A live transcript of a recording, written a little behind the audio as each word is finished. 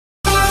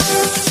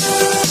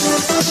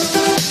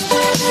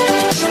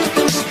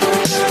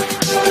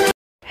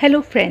Hello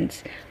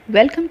friends,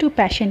 welcome to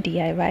Passion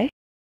DIY.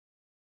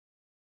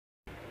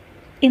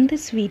 In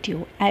this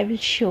video, I will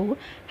show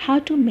how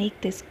to make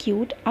this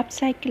cute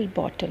upcycled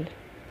bottle.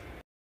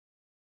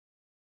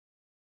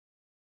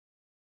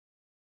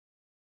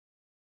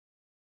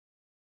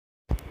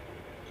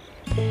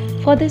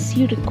 For this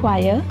you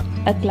require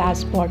a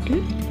glass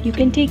bottle. You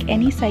can take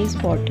any size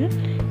bottle.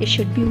 It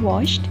should be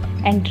washed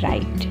and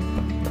dried.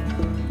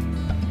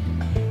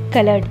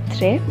 Colored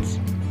threads,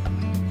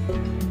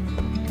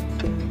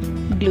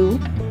 glue,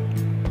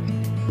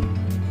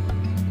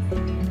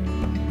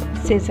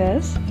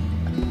 scissors.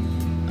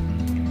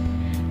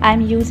 I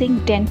am using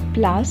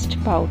Dentplast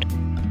powder.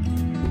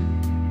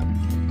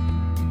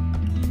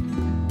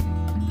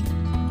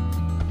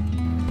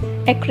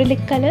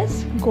 Acrylic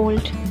colors,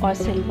 gold or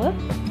silver.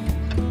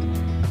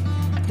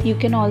 You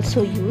can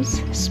also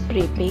use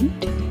spray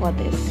paint for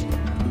this.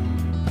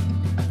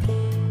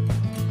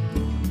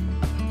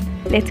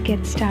 Let's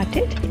get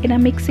started. In a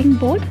mixing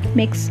bowl,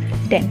 mix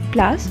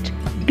Dentplast,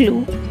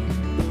 glue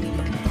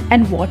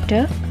and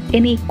water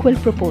in equal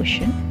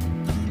proportion.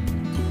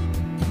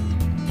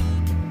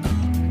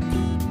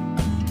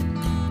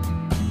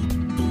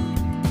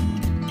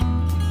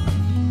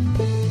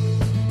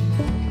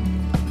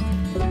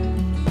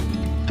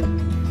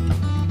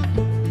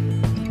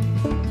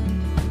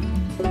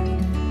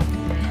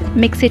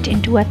 Mix it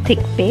into a thick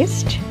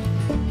paste.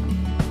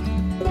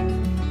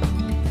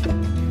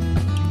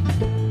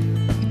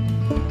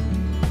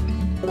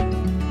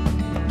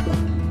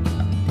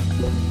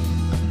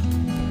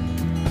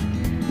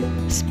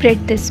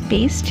 Spread this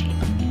paste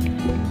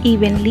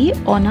evenly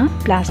on a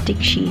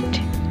plastic sheet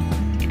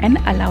and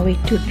allow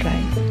it to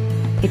dry.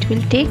 It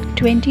will take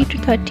 20 to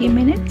 30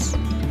 minutes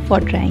for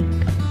drying.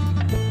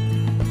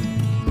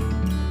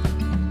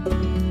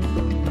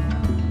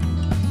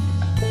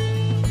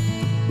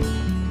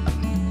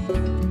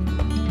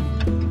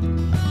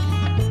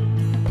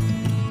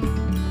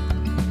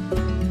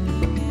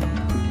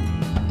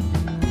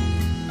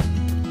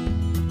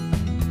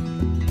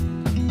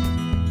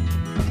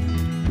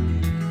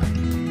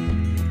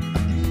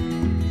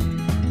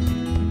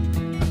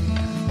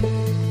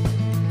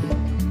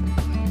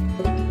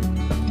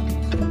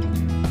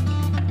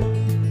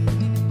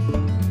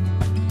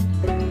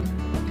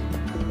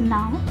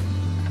 Now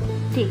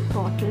take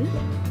bottle,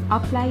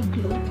 apply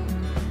glue,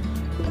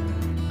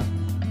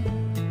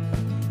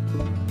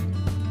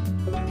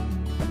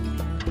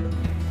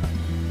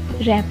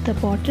 wrap the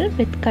bottle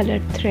with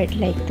colored thread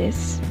like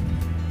this.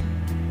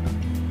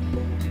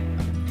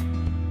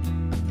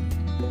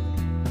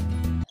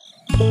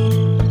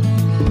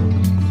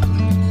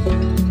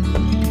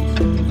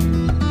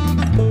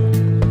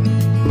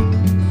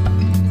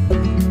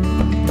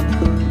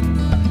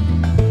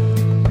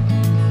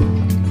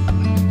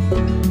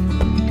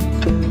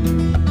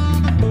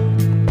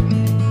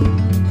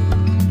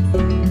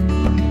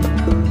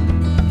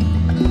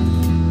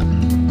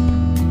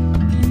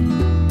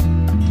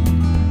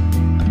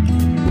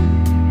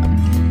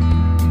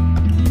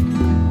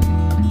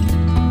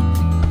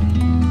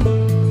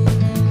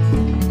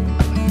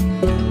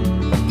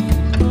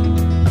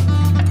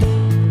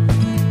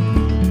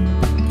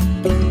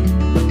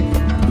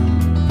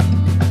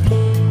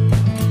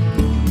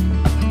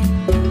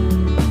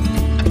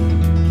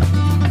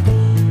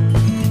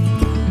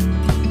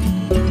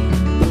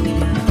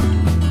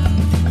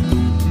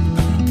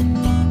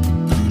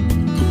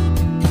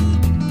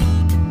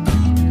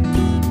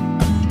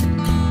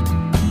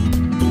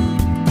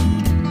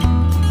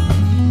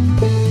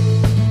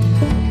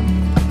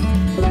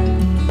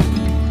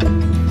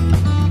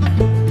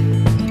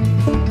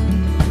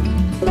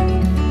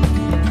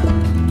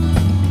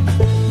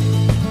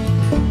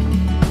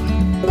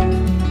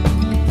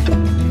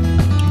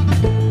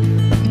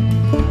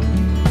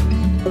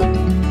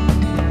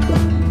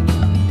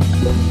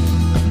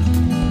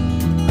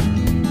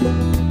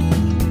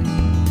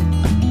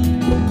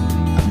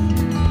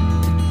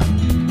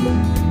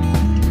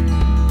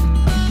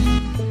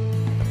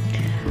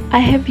 I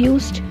have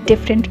used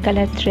different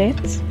color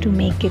threads to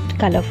make it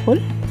colorful.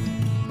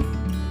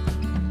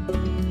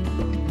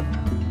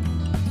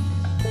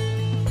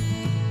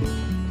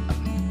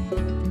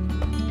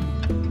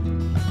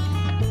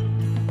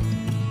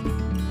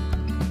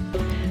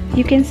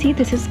 You can see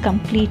this is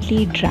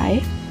completely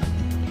dry.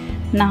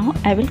 Now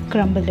I will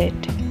crumble it.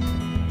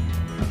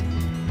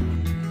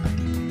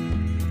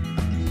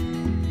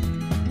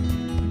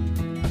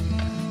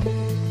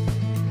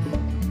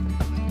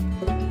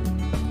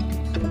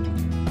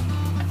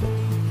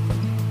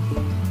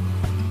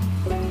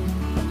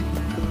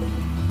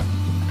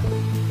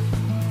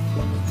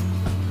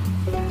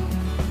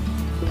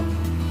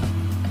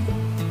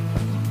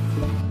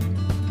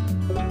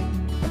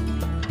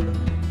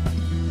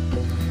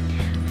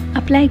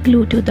 Apply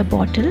glue to the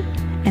bottle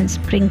and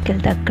sprinkle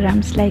the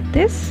crumbs like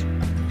this.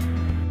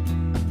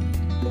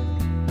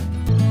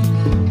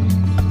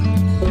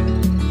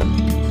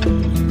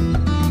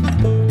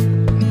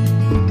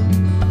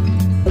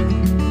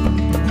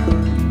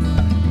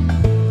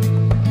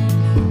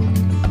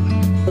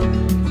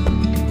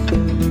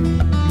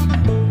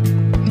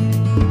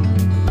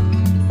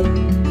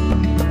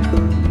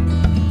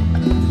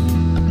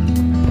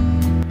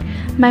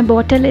 My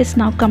bottle is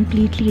now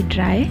completely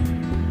dry.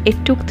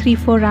 It took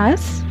 3-4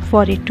 hours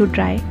for it to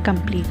dry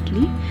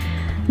completely.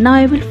 Now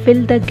I will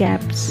fill the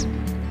gaps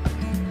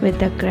with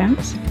the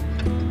crumbs.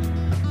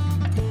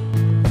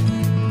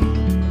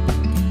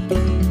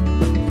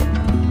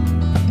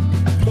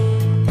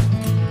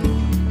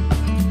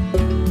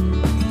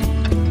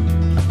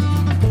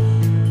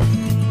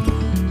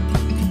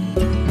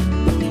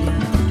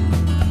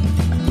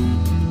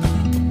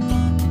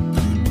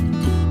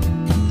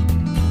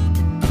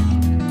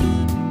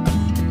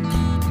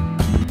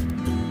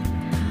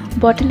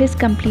 Bottle is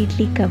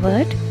completely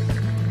covered.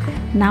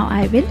 Now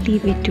I will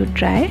leave it to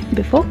dry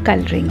before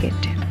coloring it.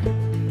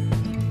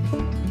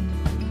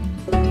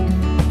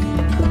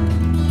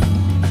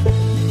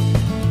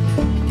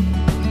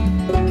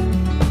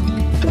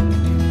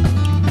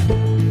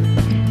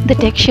 The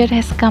texture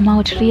has come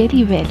out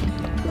really well.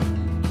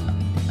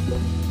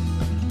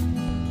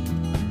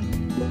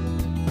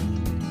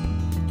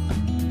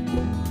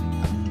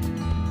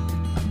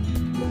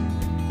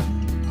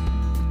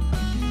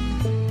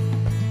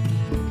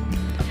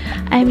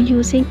 I am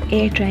using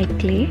air dry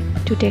clay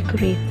to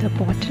decorate the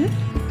bottle.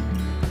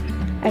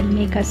 I'll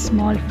make a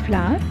small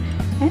flower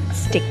and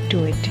stick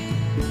to it.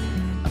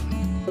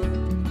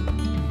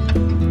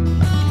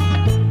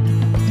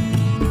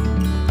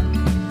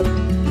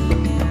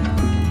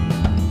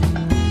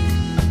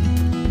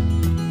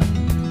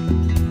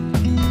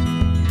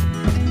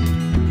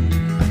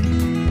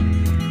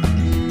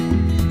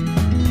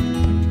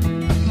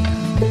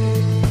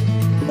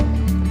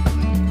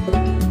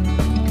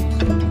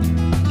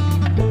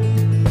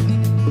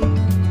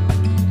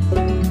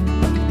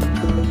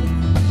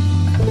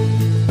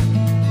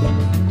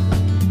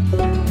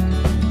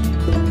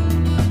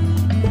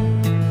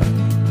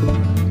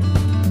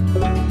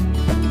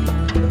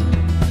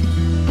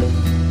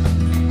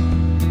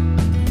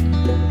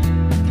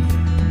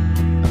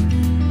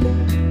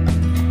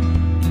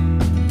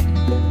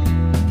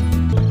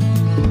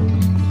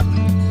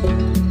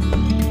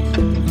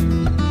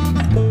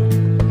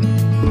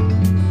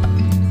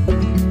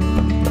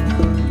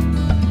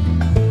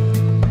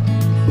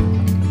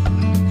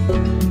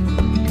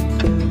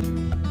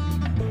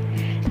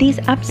 These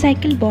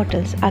upcycled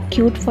bottles are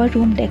cute for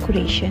room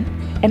decoration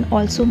and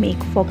also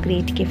make for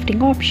great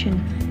gifting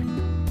option.